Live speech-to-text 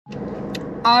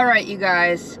All right, you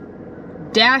guys,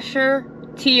 Dasher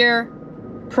tier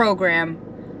program.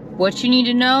 What you need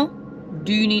to know?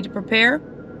 Do you need to prepare?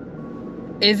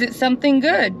 Is it something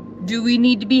good? Do we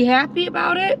need to be happy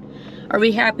about it? Are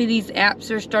we happy these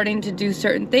apps are starting to do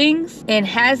certain things? And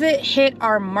has it hit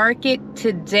our market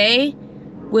today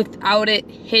without it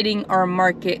hitting our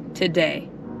market today?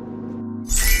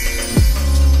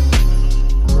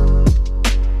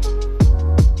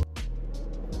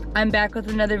 I'm back with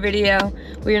another video.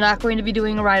 We are not going to be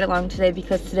doing a ride along today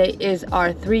because today is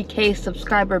our 3K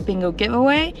subscriber bingo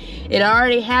giveaway. It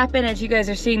already happened as you guys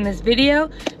are seeing this video.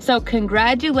 So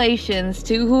congratulations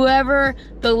to whoever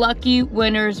the lucky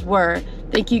winners were.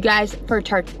 Thank you guys for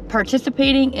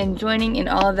participating and joining and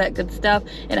all of that good stuff.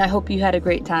 And I hope you had a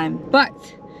great time.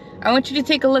 But I want you to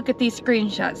take a look at these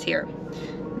screenshots here.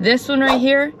 This one right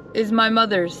here is my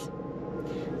mother's.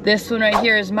 This one right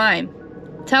here is mine.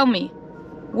 Tell me,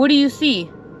 what do you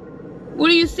see? What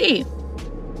do you see?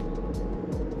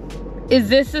 Is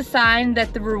this a sign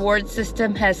that the reward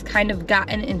system has kind of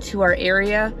gotten into our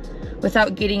area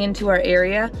without getting into our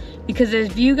area? Because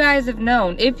as you guys have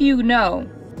known, if you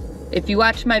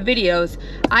watch my videos,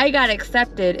 I got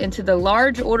accepted into the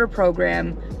large order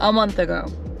program a month ago.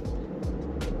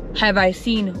 Have I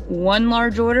seen one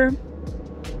large order?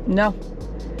 No.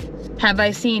 Have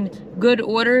I seen good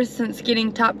orders since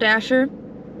getting Top Dasher?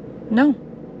 No.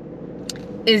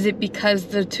 Is it because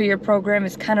the 2-year program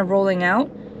is kind of rolling out?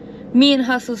 Me and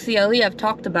Hustle CLE have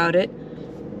talked about it.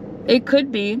 It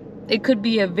could be. It could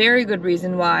be a very good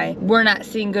reason why we're not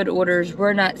seeing good orders.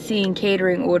 We're not seeing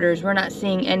catering orders. We're not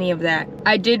seeing any of that.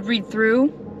 I did read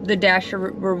through the Dasher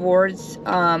rewards,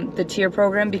 the tier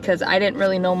program, because I didn't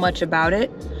really know much about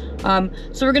it.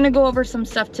 So we're gonna go over some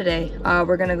stuff today.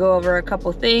 We're gonna go over a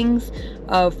couple things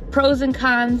of pros and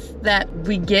cons that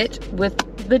we get with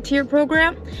the tier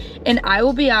program. And I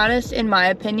will be honest, in my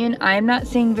opinion, I am not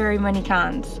seeing very many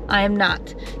cons. I am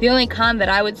not. The only con that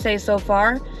I would say so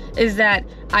far is that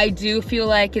I do feel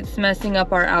like it's messing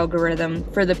up our algorithm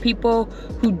for the people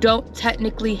who don't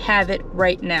technically have it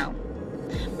right now.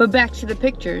 But back to the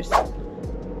pictures.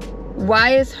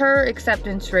 Why is her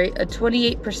acceptance rate a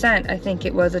 28%? I think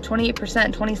it was a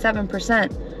 28%,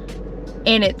 27%,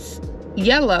 and it's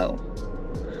yellow.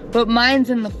 But mine's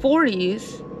in the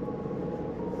 40s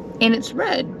and it's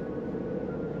red.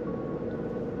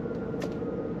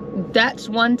 That's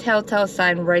one telltale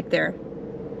sign right there.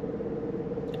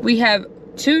 We have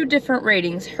two different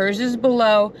ratings. Hers is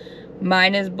below,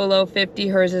 mine is below 50,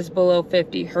 hers is below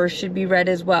 50. Hers should be red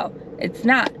as well. It's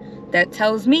not. That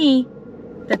tells me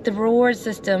that the reward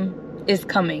system is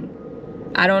coming.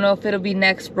 I don't know if it'll be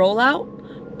next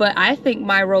rollout, but I think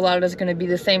my rollout is gonna be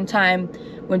the same time.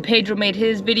 When Pedro made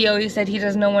his video, he said he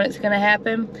doesn't know when it's gonna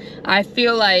happen. I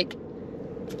feel like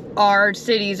our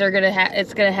cities are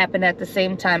it's gonna happen at the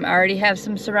same time. I already have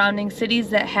some surrounding cities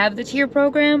that have the tier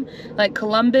program, like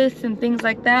Columbus and things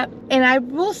like that. And I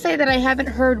will say that I haven't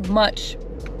heard much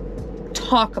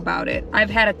talk about it. I've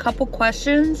had a couple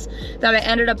questions that I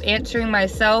ended up answering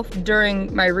myself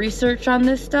during my research on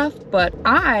this stuff, but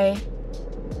I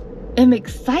am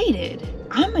excited.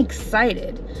 I'm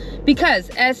excited because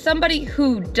as somebody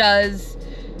who does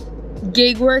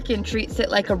gig work and treats it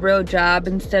like a real job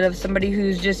instead of somebody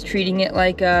who's just treating it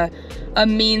like a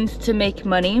means to make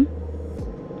money,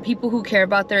 people who care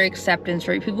about their acceptance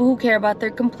rate, people who care about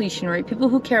their completion rate, people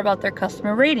who care about their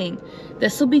customer rating,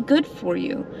 this will be good for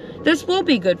you. This will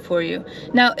be good for you.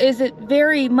 Now, is it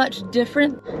very much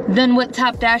different than what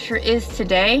Top Dasher is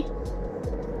today?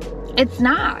 It's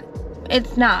not.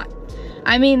 It's not.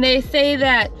 I mean, they say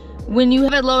that when you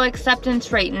have a low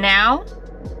acceptance rate now,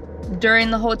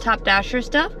 during the whole Top Dasher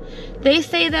stuff, they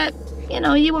say that, you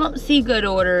know, you won't see good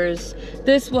orders.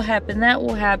 This will happen, that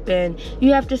will happen.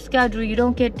 You have to schedule, you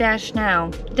don't get Dash Now.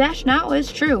 Dash Now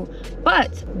is true,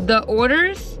 but the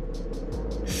orders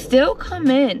still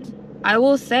come in. I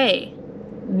will say,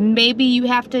 maybe you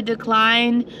have to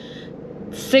decline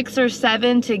 6 or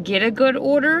 7 to get a good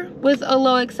order with a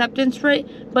low acceptance rate,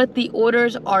 but the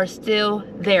orders are still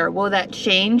there. Will that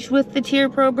change with the tier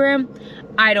program?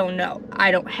 I don't know.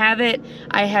 I don't have it.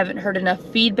 I haven't heard enough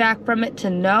feedback from it to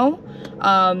know.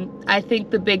 I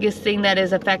think the biggest thing that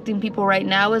is affecting people right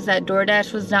now is that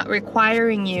DoorDash was not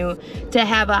requiring you to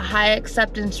have a high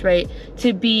acceptance rate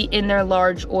to be in their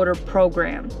large order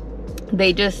program.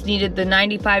 They just needed the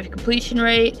 95 completion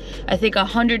rate, I think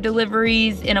 100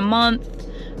 deliveries in a month,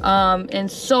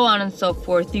 and so on and so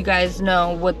forth. You guys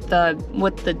know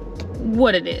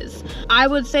what it is. I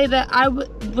would say that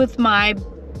with my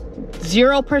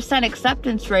 0%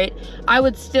 acceptance rate, I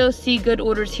would still see good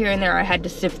orders here and there. I had to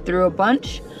sift through a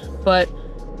bunch, but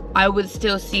I would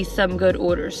still see some good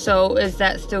orders. So is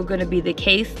that still going to be the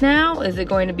case now? Is it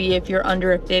going to be if you're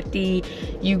under a 50,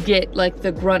 you get like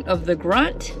the grunt of the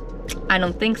grunt? I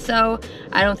don't think so.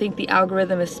 I don't think the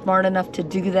algorithm is smart enough to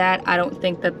do that. I don't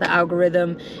think that the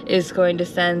algorithm is going to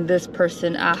send this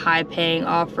person a high paying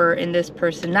offer and this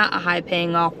person not a high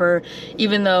paying offer,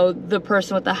 even though the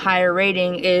person with the higher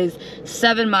rating is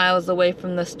 7 miles away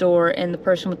from the store and the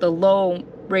person with the low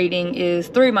rating is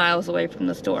 3 miles away from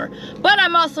the store. But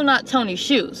I'm also not Tony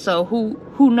Shoes, so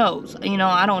who knows? You know,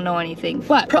 I don't know anything.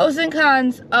 But pros and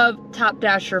cons of Top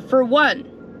Dasher. For one,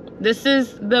 this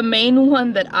is the main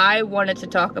one that I wanted to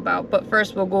talk about, but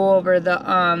first we'll go over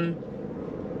the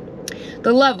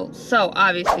levels. So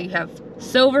obviously you have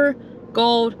silver,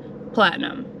 gold,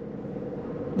 platinum.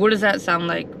 What does that sound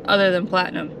like other than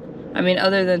platinum? I mean,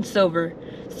 other than silver.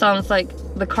 Sounds like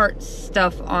the cart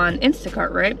stuff on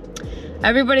Instacart, right?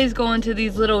 Everybody's going to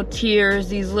these little tiers,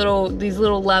 these little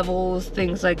levels,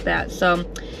 things like that. So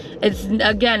it's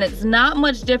not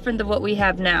much different than what we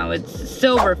have now. It's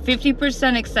silver,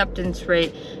 50% acceptance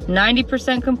rate,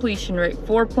 90% completion rate,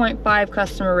 4.5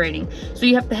 customer rating. So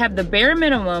you have to have the bare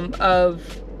minimum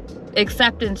of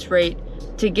acceptance rate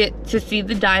to get to see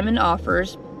the diamond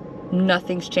offers.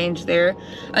 Nothing's changed there.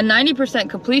 A 90%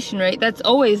 completion rate, that's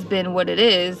always been what it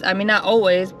is. I mean, not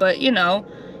always, but you know,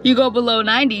 you go below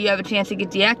 90, you have a chance to get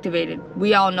deactivated.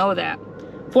 We all know that.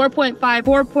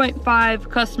 4.5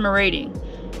 customer rating.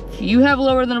 If you have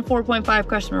lower than a 4.5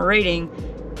 customer rating,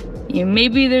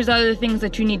 maybe there's other things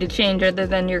that you need to change other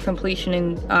than your completion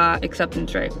and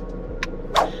acceptance rate.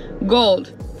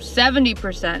 Gold,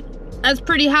 70%. That's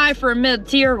pretty high for a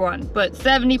mid-tier one, but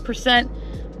 70%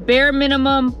 bare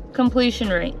minimum completion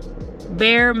rate.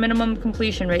 Bare minimum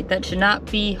completion rate. That should not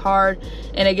be hard.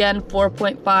 And again,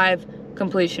 4.5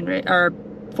 completion rate, or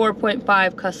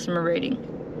 4.5 customer rating.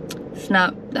 It's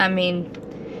not, I mean,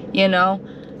 you know.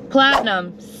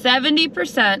 Platinum,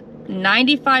 70%,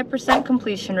 95%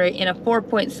 completion rate, and a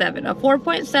 4.7. A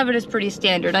 4.7 is pretty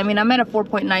standard. I mean, I'm at a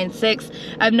 4.96.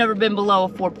 I've never been below a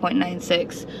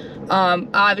 4.96.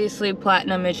 Obviously,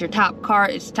 platinum is your top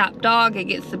cart. It's top dog. It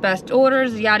gets the best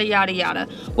orders, yada, yada, yada.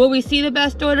 Will we see the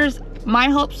best orders? My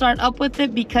hopes aren't up with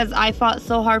it because I fought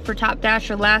so hard for Top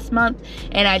Dasher last month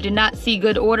and I did not see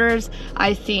good orders.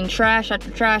 I seen trash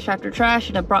after trash after trash,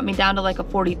 and it brought me down to like a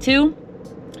 42.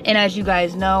 And as you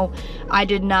guys know, I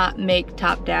did not make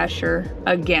Top Dasher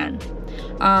again.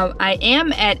 I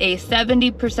am at a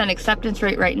 70% acceptance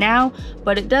rate right now,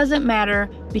 but it doesn't matter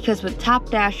because with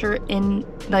Top Dasher in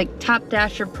like Top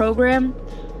Dasher program,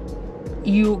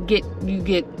 you get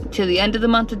to the end of the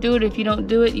month to do it. If you don't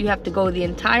do it, you have to go the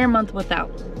entire month without.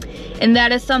 And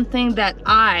that is something that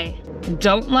I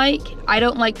don't like. I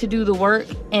don't like to do the work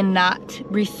and not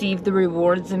receive the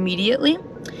rewards immediately.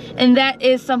 And that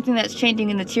is something that's changing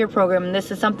in the tier program, and this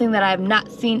is something that I have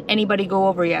not seen anybody go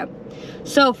over yet.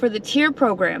 So for the tier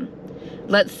program,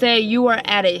 let's say you are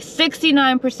at a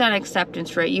 69%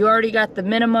 acceptance rate. You already got the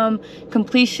minimum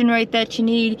completion rate that you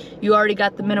need. You already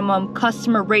got the minimum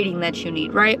customer rating that you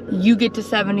need, right? You get to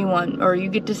 71 or you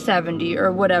get to 70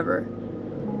 or whatever.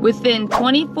 Within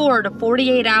 24 to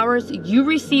 48 hours, you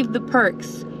receive the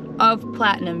perks of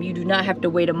platinum. You do not have to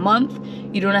wait a month.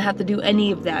 You do not have to do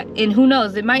any of that. And who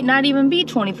knows, it might not even be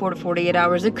 24 to 48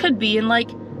 hours. It could be in like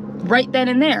right then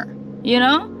and there, you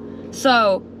know?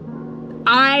 So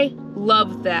I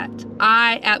love that.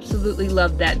 I absolutely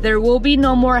love that. There will be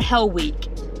no more Hell Week.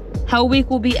 Hell Week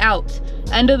will be out.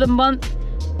 End of the month,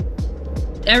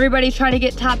 everybody's trying to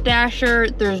get Top Dasher.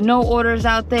 There's no orders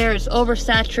out there. It's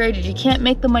oversaturated. You can't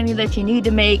make the money that you need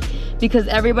to make because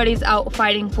everybody's out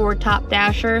fighting for Top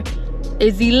Dasher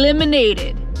is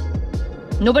eliminated.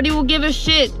 Nobody will give a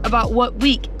shit about what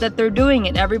week that they're doing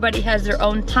it. Everybody has their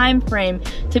own time frame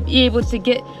to be able to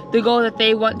get the goal that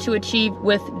they want to achieve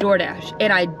with DoorDash.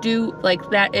 And I do, like,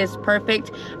 that is perfect.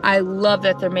 I love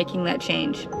that they're making that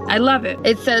change. I love it.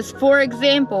 It says, for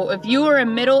example, if you are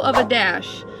in middle of a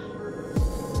dash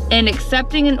and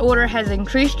accepting an order has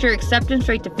increased your acceptance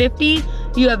rate to 50,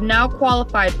 you have now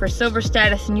qualified for silver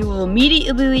status and you will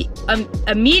immediately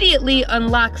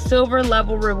unlock silver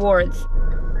level rewards.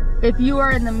 If you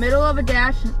are in the middle of a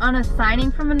dash and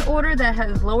unassigning from an order that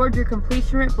has lowered your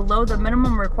completion rate below the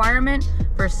minimum requirement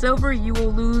for silver, you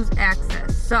will lose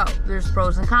access. So there's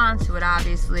pros and cons to it,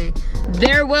 obviously.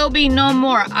 There will be no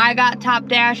more I got Top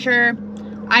Dasher.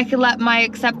 I can let my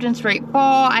acceptance rate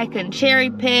fall. I can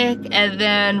cherry pick and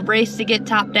then race to get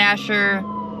Top Dasher.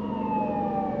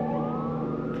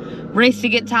 Race to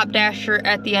get Top Dasher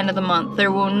at the end of the month.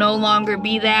 There will no longer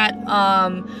be that,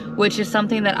 which is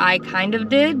something that I kind of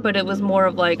did, but it was more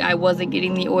of like I wasn't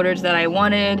getting the orders that I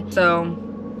wanted. So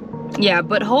Yeah,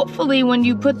 but hopefully when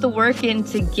you put the work in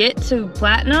to get to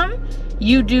platinum,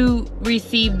 you do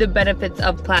receive the benefits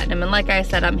of platinum. And like I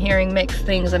said, I'm hearing mixed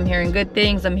things. I'm hearing good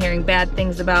things, I'm hearing bad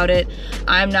things about it.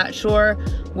 I'm not sure.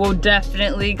 We'll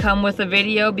definitely come with a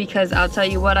video, because I'll tell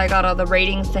you what, I got all the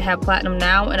ratings to have platinum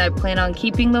now, and I plan on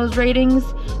keeping those ratings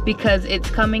because it's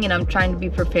coming and I'm trying to be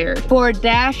prepared. For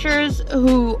dashers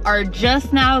who are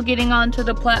just now getting onto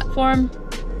the platform,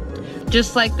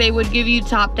 just like they would give you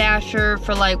Top Dasher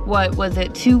for like, what was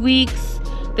it, 2 weeks?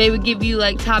 They would give you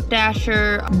like Top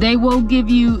Dasher. They will give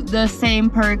you the same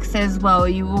perks as well.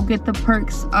 You will get the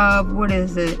perks of, what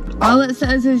is it? All it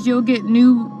says is you'll get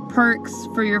new perks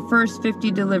for your first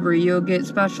 50 delivery. You'll get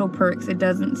special perks. It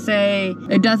doesn't say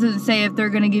if they're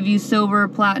gonna give you silver,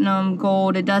 platinum,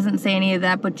 gold. It doesn't say any of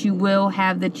that, but you will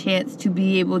have the chance to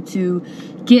be able to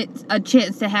get a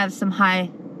chance to have some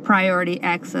high priority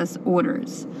access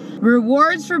orders.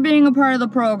 Rewards for being a part of the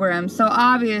program. So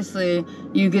obviously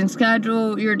you can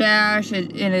schedule your dash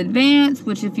in advance,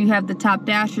 which if you have the Top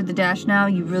Dash or the Dash Now,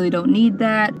 you really don't need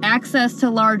that. Access to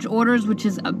large orders, which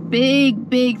is a big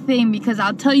thing, because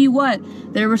I'll tell you what,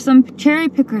 there were some cherry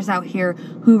pickers out here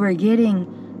who were getting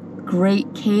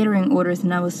great catering orders,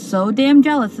 and I was so damn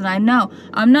jealous. And I know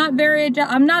I'm not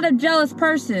a jealous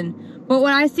person, but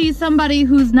when I see somebody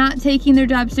who's not taking their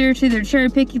job seriously, they're cherry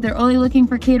picking, they're only looking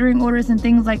for catering orders and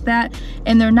things like that,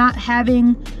 and they're not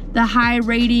having the high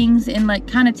ratings and like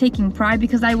kind of taking pride,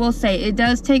 because I will say it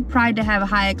does take pride to have a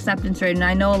high acceptance rate. And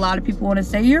I know a lot of people want to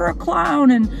say you're a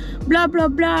clown and blah blah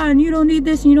blah and you don't need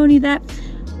this and you don't need that.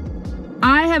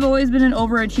 I have always been an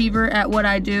overachiever at what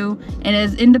I do, and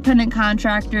as independent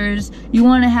contractors, you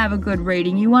want to have a good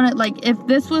rating. You want to, like, if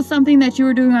this was something that you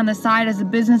were doing on the side as a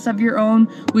business of your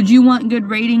own, would you want good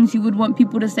ratings? You would want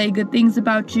people to say good things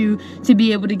about you to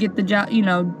be able to get the job, you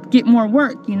know, get more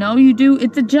work, you know? You do,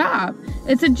 it's a job.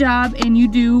 It's a job, and you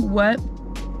do what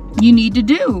you need to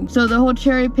do. So the whole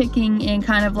cherry picking and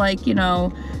kind of like, you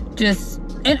know, just,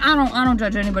 and I don't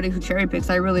judge anybody who cherry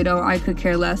picks. I really don't. I could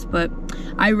care less, but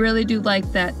I really do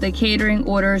like that the catering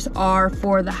orders are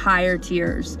for the higher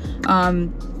tiers.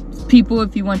 People,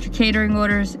 if you want your catering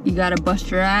orders, you gotta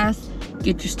bust your ass,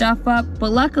 get your stuff up.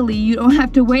 But luckily, you don't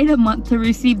have to wait a month to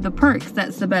receive the perks.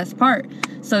 That's the best part.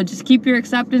 So just keep your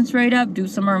acceptance rate up, do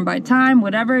some earn by time,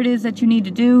 whatever it is that you need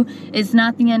to do. It's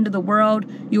not the end of the world.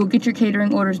 You will get your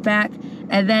catering orders back,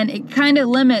 and then it kind of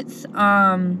limits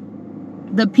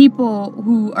the people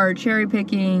who are cherry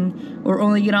picking or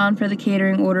only get on for the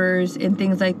catering orders and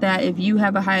things like that. If you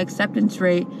have a high acceptance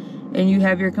rate and you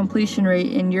have your completion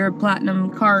rate and your platinum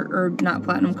cart, or not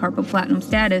platinum cart, but platinum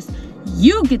status,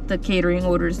 you get the catering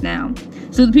orders now.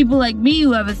 So the people like me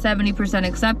who have a 70%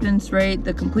 acceptance rate,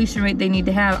 the completion rate they need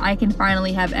to have, I can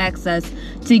finally have access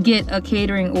to get a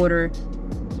catering order.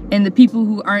 And the people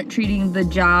who aren't treating the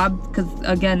job, because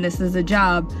again, this is a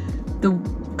job, the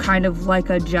kind of like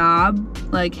a job,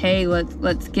 like, hey,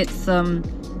 let's get some,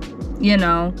 you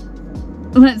know,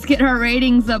 let's get our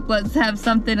ratings up, let's have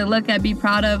something to look at, be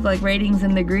proud of, like ratings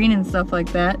in the green and stuff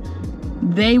like that,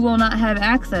 they will not have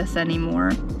access anymore.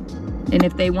 And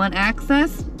if they want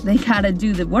access, they gotta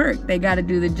do the work, they gotta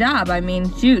do the job. I mean,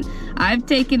 shoot, I've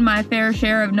taken my fair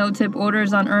share of no-tip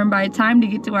orders on earn by time to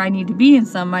get to where I need to be, and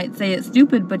some might say it's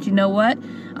stupid, but you know what?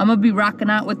 I'm gonna be rocking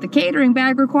out with the catering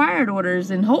bag required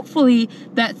orders, and hopefully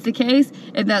that's the case.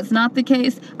 If that's not the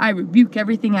case, I rebuke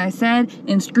everything I said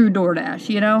and screw DoorDash,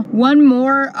 you know? One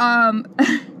more,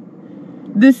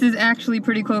 this is actually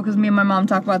pretty cool because me and my mom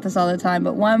talk about this all the time,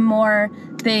 but one more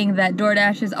thing that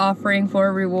DoorDash is offering for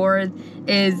a reward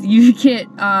is you get,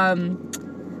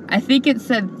 I think it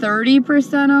said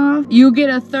 30% off. You get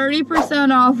a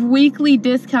 30% off weekly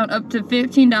discount up to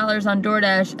 $15 on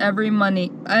DoorDash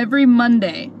every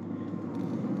Monday.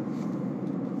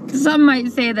 Some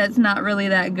might say that's not really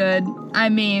that good. I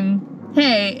mean,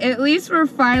 hey, at least we're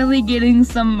finally getting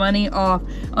some money off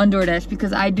on DoorDash,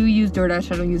 because I do use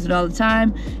DoorDash. I don't use it all the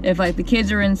time. If like the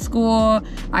kids are in school,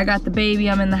 I got the baby,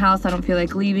 I'm in the house, I don't feel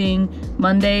like leaving,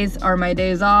 Mondays are my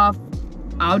days off,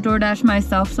 I'll DoorDash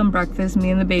myself some breakfast,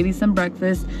 me and the baby some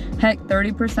breakfast. Heck,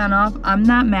 30% off. I'm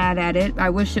not mad at it.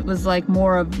 I wish it was like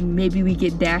more of maybe we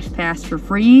get Dash Pass for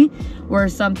free or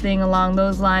something along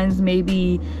those lines.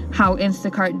 Maybe how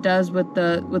Instacart does with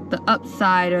the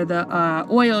upside or the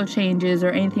oil changes or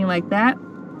anything like that.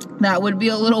 That would be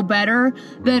a little better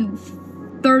than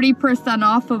 30%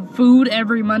 off of food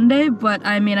every Monday, but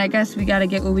I mean, I guess we gotta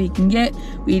get what we can get.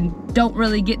 We don't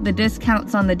really get the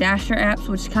discounts on the Dasher apps,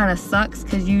 which kind of sucks,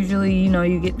 because usually, you know,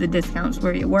 you get the discounts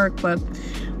where you work, but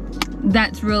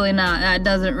that's really not, that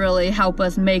doesn't really help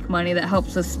us make money, that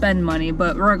helps us spend money.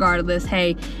 But regardless,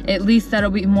 hey, at least that'll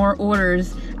be more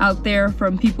orders out there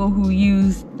from people who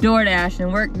use DoorDash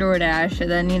and work DoorDash,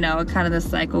 and then, you know, kind of the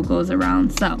cycle goes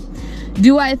around. So,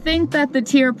 do I think that the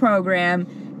tier program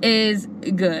is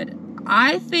good?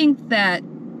 I think that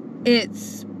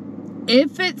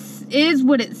if it is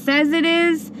what it says it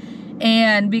is,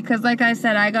 and because like I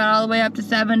said, I got all the way up to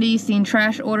 70, seen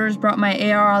trash orders, brought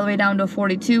my AR all the way down to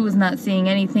 42, was not seeing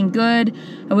anything good.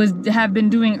 I have been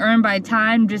doing earn by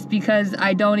time just because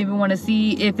I don't even want to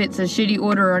see if it's a shitty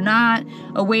order or not.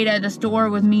 A wait at the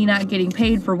store with me not getting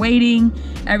paid for waiting,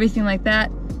 everything like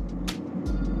that.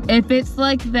 If it's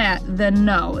like that, then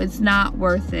no, it's not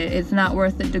worth it. It's not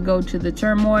worth it to go to the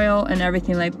turmoil and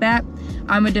everything like that.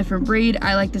 I'm a different breed.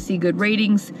 I like to see good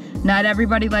ratings. Not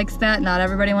everybody likes that. Not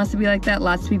everybody wants to be like that.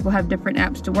 Lots of people have different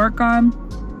apps to work on.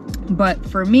 But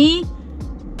for me,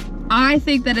 I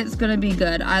think that it's gonna be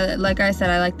good. Like I said,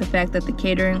 I like the fact that the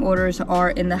catering orders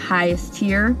are in the highest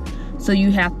tier. So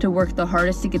you have to work the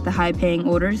hardest to get the high paying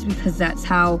orders, because that's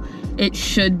how it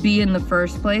should be in the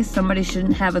first place. Somebody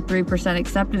shouldn't have a 3%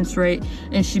 acceptance rate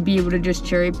and should be able to just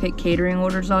cherry pick catering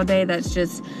orders all day. That's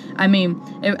just, I mean,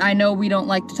 I know we don't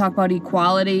like to talk about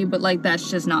equality, but like, that's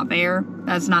just not fair.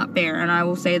 That's not fair. And I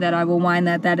will say that, I will whine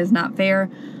that that is not fair.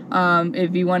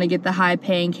 If you want to get the high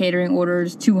paying catering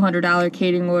orders, $200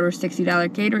 catering orders,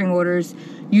 $60 catering orders,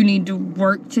 you need to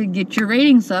work to get your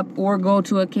ratings up, or go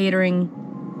to a catering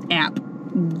app.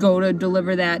 Go to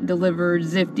Deliver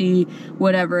Zifty,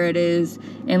 whatever it is,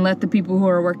 and let the people who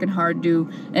are working hard do.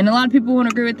 And a lot of people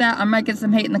won't agree with that. I might get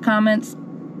some hate in the comments.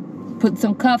 Put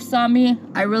some cuffs on me.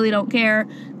 I really don't care.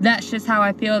 That's just how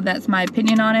I feel. That's my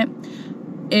opinion on it.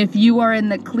 If you are in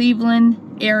the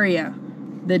Cleveland area,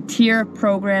 the tier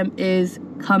program is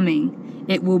coming.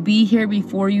 It will be here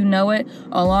before you know it,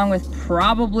 along with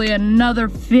probably another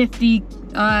 50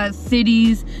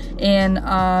 cities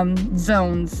and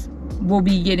zones will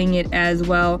be getting it as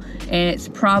well, and it's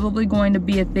probably going to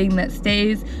be a thing that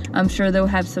stays. I'm sure they'll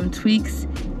have some tweaks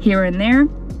here and there,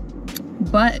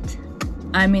 but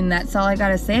I mean, that's all I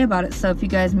gotta say about it. So if you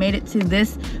guys made it to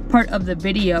this part of the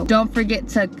video, don't forget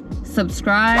to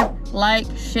subscribe, like,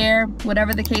 share,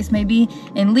 whatever the case may be,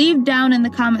 and leave down in the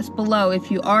comments below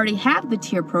if you already have the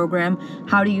tier program.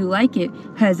 How do you like it?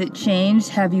 Has it changed?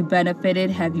 Have you benefited?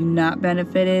 Have you not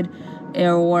benefited?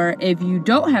 Or if you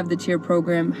don't have the tier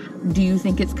program, do you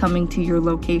think it's coming to your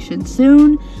location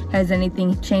soon? Has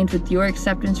anything changed with your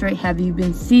acceptance rate? Have you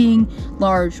been seeing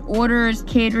large orders,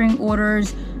 catering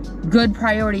orders, good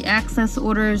priority access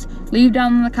orders? Leave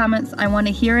down in the comments. I want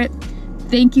to hear it.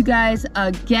 Thank you guys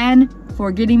again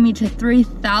for getting me to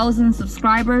 3,000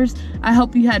 subscribers. I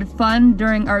hope you had fun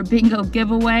during our bingo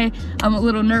giveaway. I'm a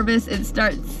little nervous. It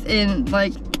starts in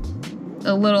like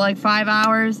 5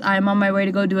 hours. I'm on my way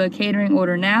to go do a catering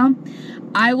order now.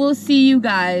 I will see you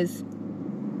guys,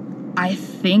 I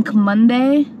think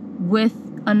Monday, with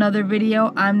another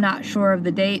video. I'm not sure of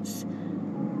the dates,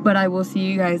 but I will see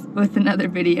you guys with another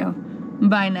video.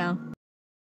 Bye now.